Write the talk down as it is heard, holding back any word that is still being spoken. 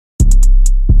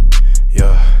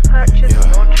purchase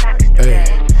your tracks today.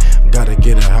 Gotta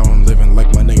get it how I'm living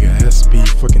like my nigga SB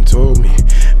fucking told me.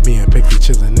 Me and Pixie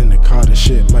chillin' in the car, the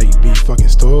shit might be fucking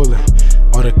stolen.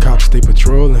 All the cops they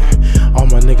patrolling, all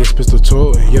my niggas pistol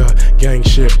toting. Yeah, gang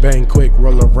shit bang quick,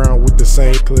 roll around with the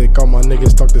same click. All my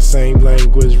niggas talk the same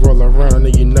language, roll around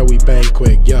and you know we bang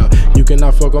quick. Yeah, you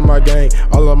cannot fuck on my gang,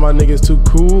 all of my niggas too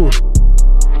cool.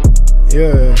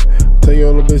 Yeah, tell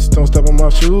your little bitch don't step on my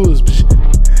shoes.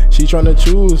 She tryna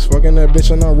choose, fucking that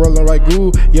bitch and I'm rolling like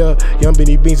goo. Yeah, young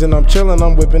BeanieXBeans and I'm chillin',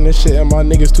 I'm whipping this shit and my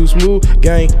niggas too smooth.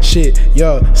 Gang shit,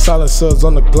 yeah, silencers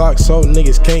on the Glock so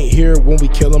niggas can't hear when we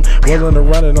kill them. Rolling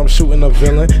around and I'm shooting a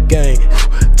villain. Gang,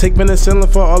 take penicillin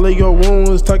for all of your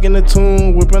wounds, tucking the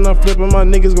tune, whipping, I'm flipping, my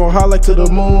niggas gon' highlight to the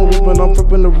moon. Whipping, I'm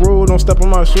flipping the rule, don't step on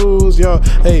my shoes. Yeah,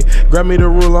 hey, grab me the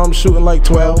ruler, I'm shooting like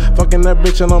 12. Fucking that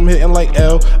bitch and I'm hitting like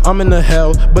L. I'm in the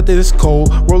hell, but this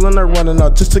cold. Rolling and running, I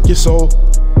just took your soul.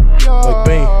 Like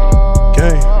Bean,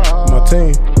 gang, my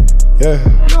team, yeah.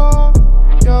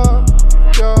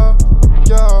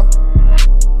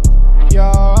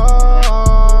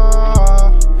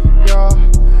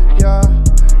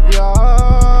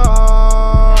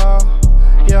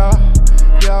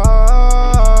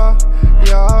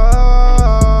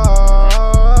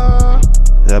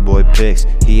 That boy Pix,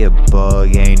 he a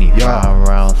bug, ain't he? Riding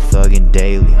around thugging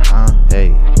daily, huh? Hey,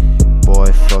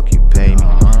 boy, fuck you, pay me.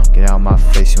 Get out my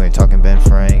face, you ain't talking Ben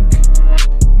Frank.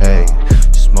 Hey,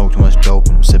 smoke too much dope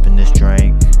and I'm sipping this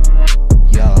drink.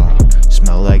 Yeah,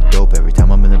 smell like dope every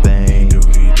time I'm in the bank. He do.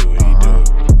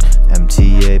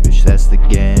 MTA, bitch, that's the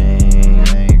gang.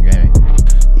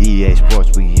 EA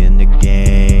Sports, we in the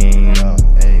game.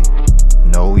 Hey,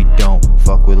 no, we don't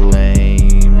fuck with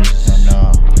lames.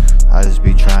 I just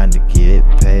be trying to get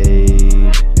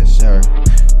paid. Yes, sir.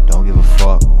 Don't give a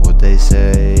fuck what they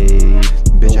say.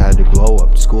 Bitch, I had to glow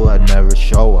up. School, I'd never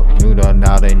show up. Knew that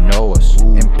now they know us.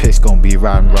 And Pix gon' be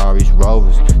riding Rari's Rovers.